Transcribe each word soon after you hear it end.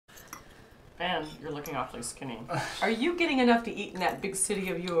And you're looking awfully skinny. Are you getting enough to eat in that big city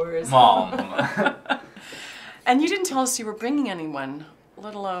of yours? Mom. And you didn't tell us you were bringing anyone,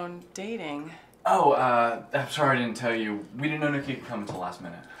 let alone dating. Oh, I'm sorry I didn't tell you. We didn't know Nikki could come until last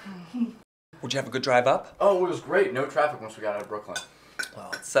minute. Would you have a good drive up? Oh, it was great. No traffic once we got out of Brooklyn.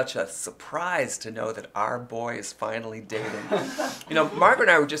 Well, it's such a surprise to know that our boy is finally dating. You know, Margaret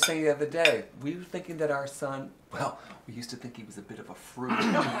and I were just saying the other day, we were thinking that our son, well, we used to think he was a bit of a fruit.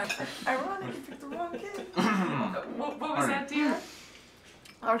 Ironic, you picked the wrong kid. What was that, dear?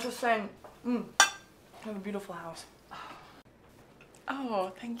 I was just saying, you have a beautiful house.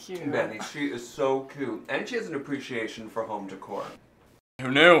 Oh, thank you. Benny, she is so cute. And she has an appreciation for home decor.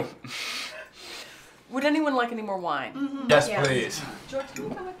 Who knew? Would anyone like any more wine? Yes, please. George, can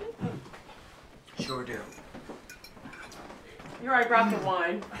you come with me? Sure do. Here, I brought the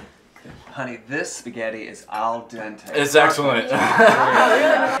wine. Honey, this spaghetti is al dente. It's excellent.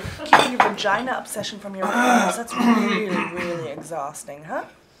 Keeping your vagina obsession from your parents, that's really, really exhausting, huh?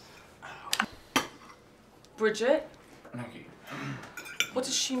 Bridget? Nikki. What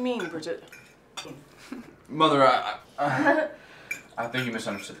does she mean, Bridget? Mother, I think you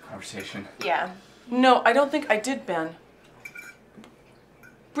misunderstood the conversation. Yeah. No, I don't think I did, Ben.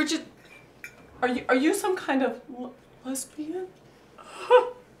 Bridget, are you some kind of lesbian?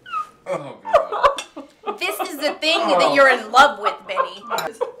 Oh, God. This is the thing that you're in love with, Benny.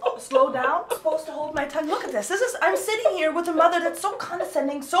 Slow down. I'm supposed to hold my tongue. Look at this. I'm sitting here with a mother that's so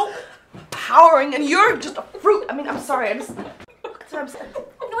condescending, so empowering, and you're just a fruit. I mean, I'm sorry. Look at what I'm saying.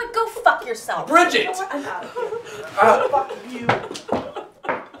 You know what? Go fuck yourself. Bridget! You know what? I'm out of here. Fuck you.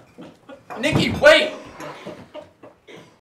 Nikki, wait!